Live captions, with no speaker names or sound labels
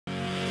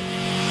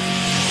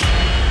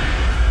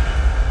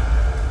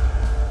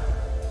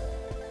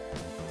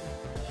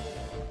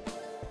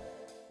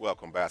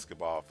Welcome,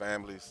 basketball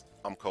families.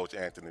 I'm Coach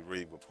Anthony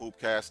Reed with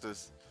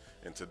Hoopcasters.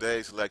 In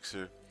today's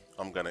lecture,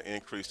 I'm going to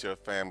increase your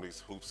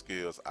family's hoop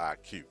skills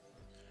IQ.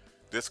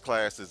 This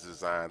class is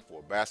designed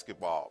for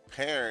basketball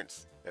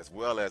parents as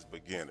well as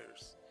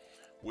beginners.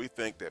 We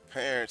think that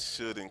parents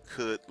should and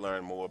could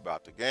learn more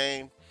about the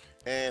game,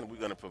 and we're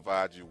going to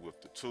provide you with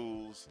the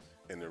tools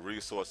and the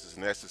resources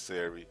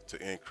necessary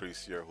to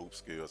increase your hoop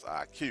skills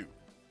IQ.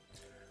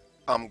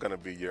 I'm going to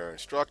be your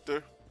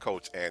instructor,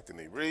 Coach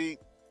Anthony Reed.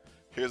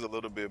 Here's a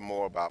little bit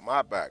more about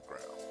my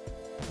background.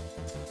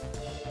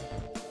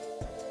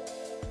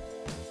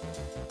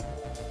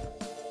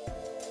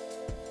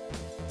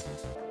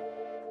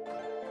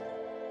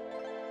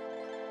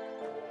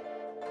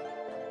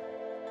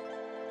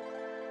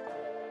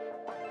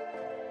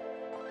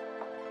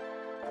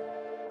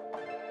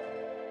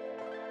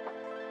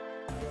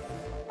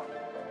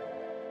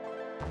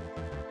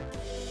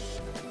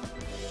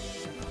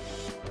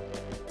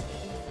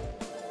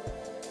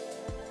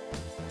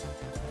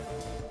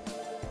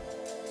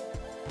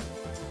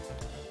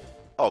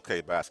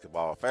 Okay,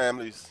 basketball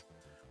families,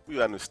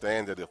 we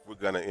understand that if we're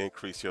going to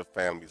increase your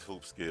family's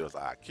hoop skills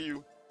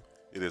IQ,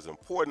 it is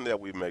important that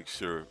we make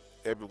sure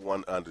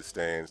everyone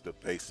understands the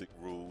basic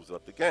rules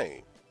of the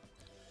game.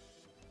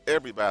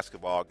 Every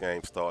basketball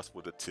game starts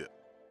with a tip.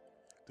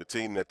 The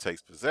team that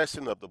takes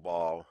possession of the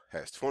ball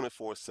has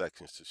 24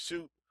 seconds to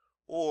shoot,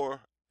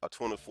 or a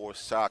 24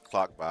 shot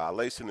clock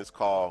violation is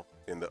called,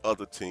 and the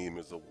other team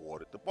is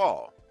awarded the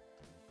ball.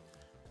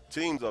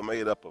 Teams are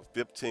made up of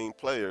 15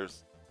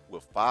 players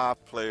with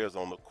 5 players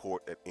on the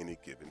court at any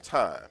given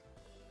time.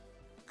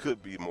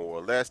 Could be more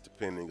or less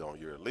depending on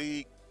your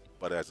league,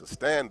 but as a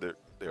standard,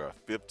 there are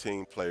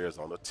 15 players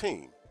on a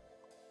team.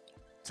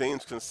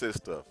 Teams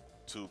consist of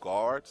 2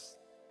 guards,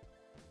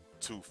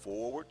 2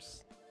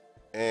 forwards,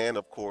 and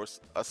of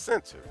course, a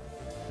center.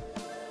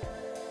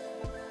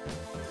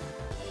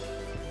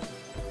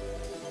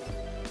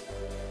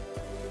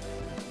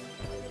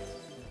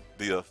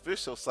 The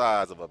official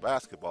size of a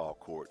basketball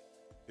court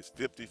is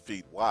 50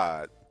 feet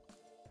wide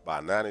by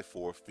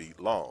 94 feet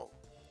long.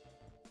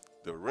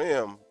 The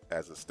rim,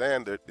 as a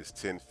standard, is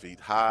 10 feet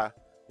high,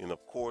 and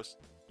of course,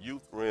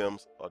 youth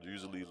rims are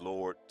usually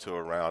lowered to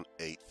around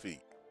 8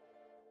 feet.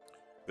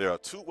 There are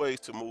 2 ways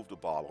to move the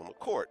ball on the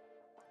court.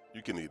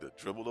 You can either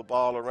dribble the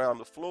ball around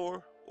the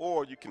floor,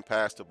 or you can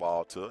pass the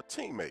ball to a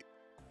teammate.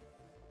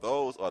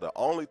 Those are the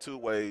only 2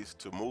 ways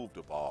to move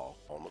the ball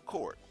on the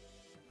court.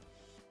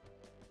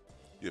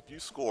 If you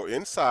score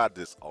inside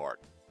this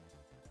arc,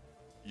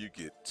 you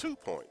get 2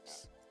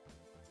 points.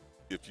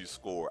 If you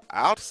score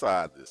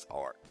outside this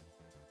arc,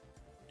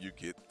 you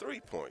get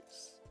 3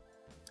 points.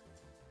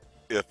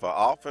 If an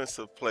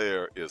offensive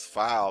player is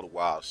fouled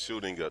while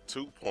shooting a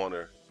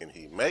 2-pointer and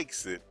he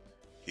makes it,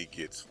 he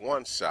gets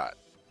 1 shot.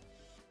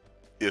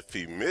 If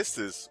he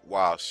misses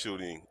while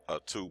shooting a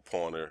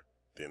 2-pointer,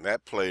 then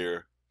that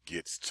player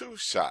gets 2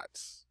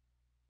 shots.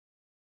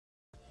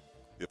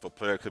 If a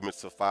player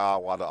commits a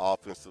foul while the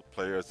offensive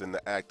player is in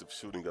the act of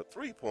shooting a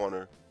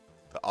 3-pointer,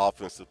 the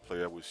offensive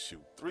player will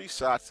shoot 3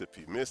 shots if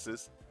he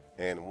misses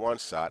and 1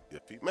 shot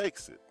if he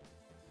makes it.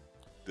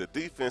 The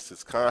defense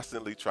is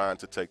constantly trying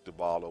to take the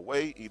ball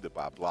away, either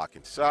by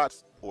blocking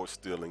shots or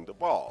stealing the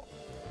ball.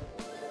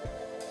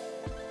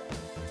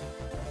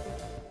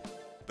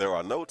 There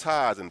are no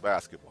ties in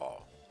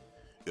basketball.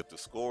 If the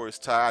score is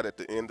tied at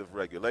the end of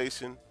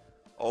regulation,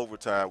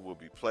 overtime will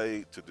be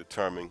played to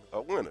determine a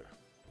winner.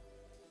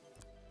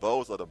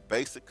 Those are the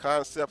basic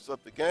concepts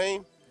of the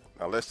game.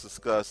 Now let's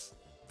discuss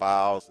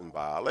fouls and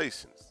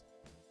violations.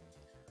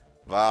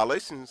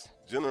 Violations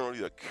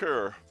generally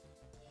occur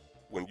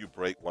when you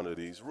break one of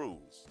these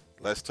rules.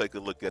 Let's take a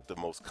look at the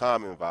most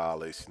common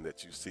violation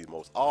that you see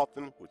most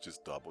often, which is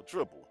double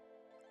dribble.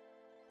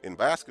 In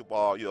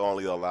basketball, you're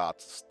only allowed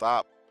to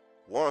stop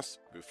once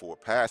before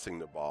passing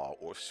the ball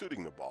or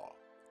shooting the ball.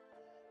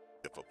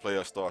 If a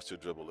player starts to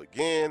dribble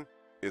again,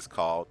 it's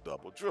called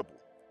double dribble.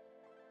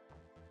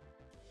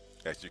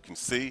 As you can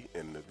see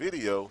in the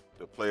video,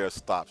 the player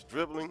stops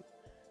dribbling.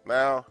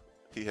 Now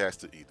he has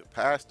to either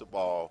pass the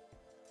ball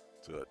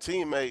to a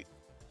teammate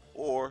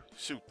or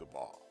shoot the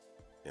ball.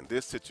 In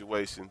this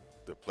situation,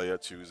 the player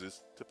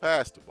chooses to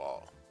pass the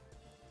ball.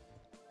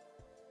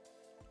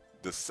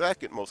 The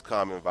second most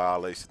common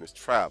violation is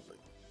traveling.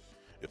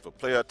 If a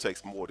player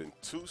takes more than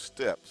 2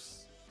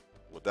 steps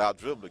without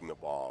dribbling the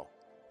ball,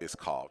 it's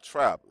called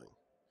traveling.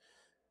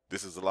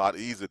 This is a lot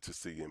easier to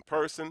see in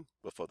person,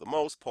 but for the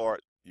most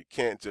part, you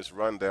can't just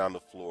run down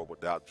the floor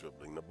without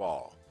dribbling the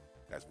ball.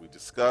 As we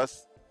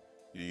discussed,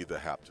 you either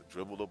have to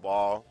dribble the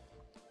ball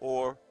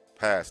or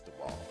pass the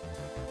ball.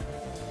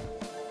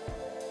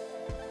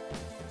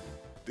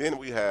 Then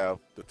we have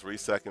the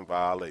 3-second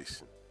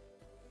violation.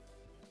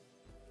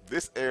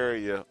 This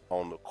area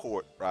on the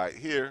court right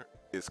here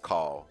is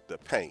called the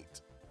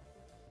paint.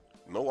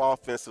 No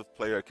offensive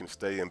player can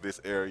stay in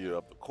this area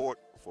of the court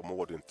for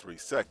more than 3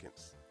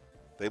 seconds.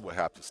 They will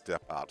have to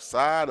step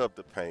outside of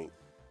the paint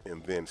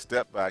and then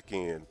step back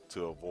in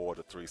to avoid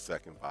a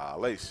 3-second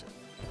violation.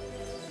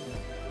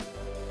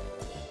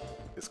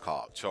 It's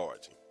called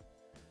charging.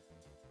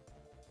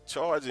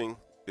 Charging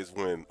is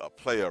when a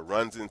player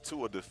runs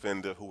into a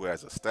defender who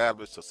has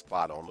established a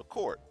spot on the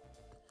court.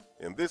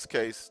 In this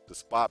case, the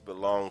spot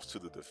belongs to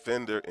the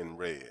defender in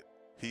red.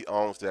 He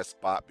owns that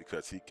spot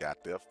because he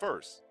got there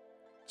first.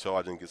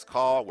 Charging is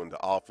called when the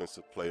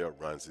offensive player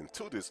runs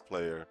into this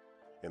player,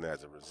 and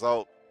as a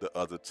result, the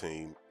other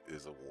team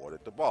is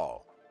awarded the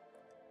ball.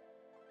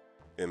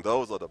 And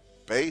those are the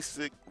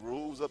basic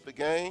rules of the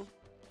game.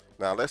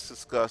 Now let's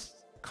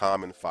discuss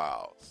common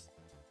fouls.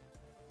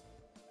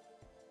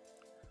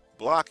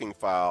 Blocking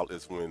foul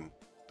is when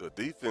the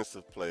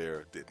defensive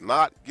player did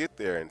not get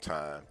there in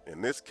time. In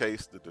this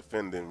case, the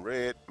defender in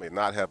red may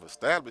not have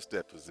established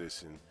that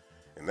position,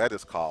 and that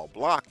is called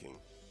blocking.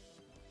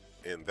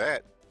 And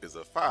that is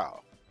a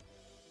foul.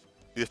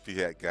 If he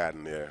had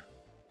gotten there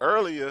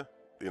earlier,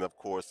 then of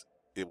course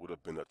it would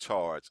have been a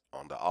charge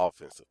on the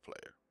offensive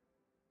player.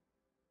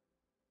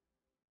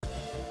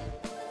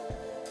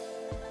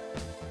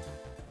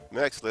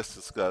 Next, let's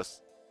discuss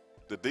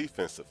the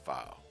defensive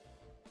foul.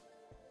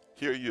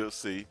 Here you'll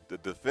see the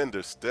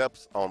defender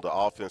steps on the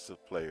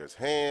offensive player's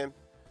hand.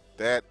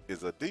 That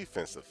is a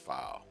defensive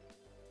foul.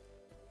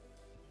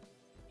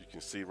 You can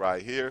see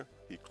right here,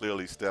 he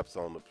clearly steps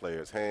on the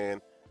player's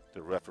hand.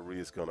 The referee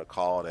is going to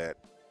call that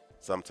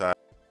sometime.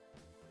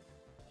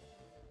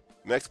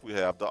 Next, we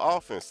have the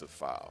offensive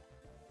foul.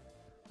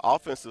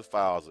 Offensive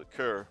fouls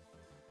occur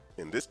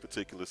in this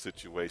particular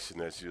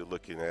situation as you're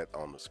looking at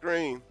on the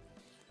screen.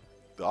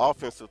 The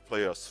offensive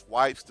player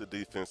swipes the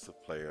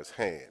defensive player's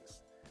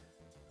hands.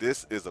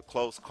 This is a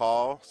close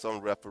call. Some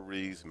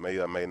referees may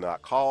or may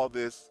not call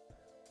this,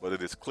 but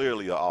it is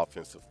clearly an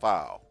offensive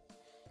foul.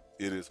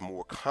 It is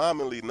more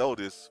commonly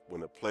noticed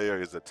when a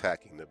player is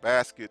attacking the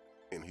basket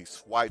and he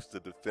swipes the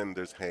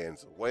defender's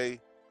hands away.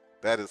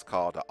 That is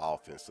called an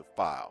offensive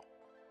foul.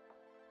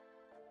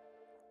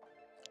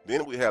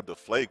 Then we have the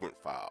flagrant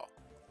foul.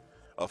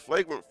 A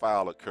flagrant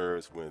foul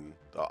occurs when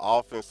the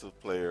offensive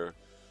player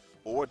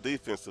or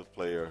defensive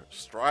player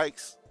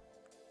strikes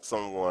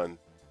someone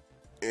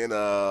in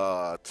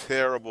a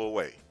terrible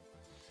way.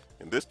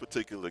 In this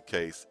particular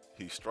case,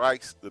 he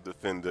strikes the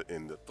defender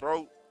in the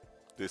throat.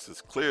 This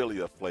is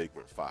clearly a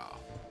flagrant foul.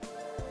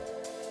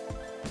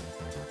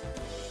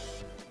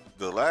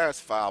 The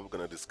last foul we're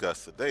going to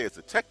discuss today is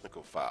a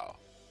technical foul.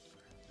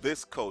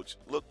 This coach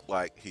looked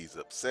like he's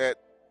upset.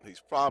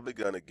 He's probably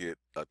going to get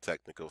a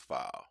technical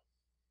foul.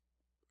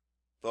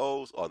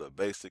 Those are the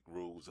basic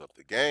rules of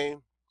the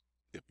game.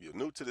 If you're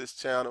new to this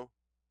channel,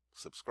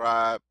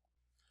 subscribe.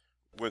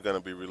 We're going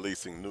to be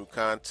releasing new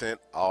content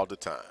all the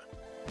time.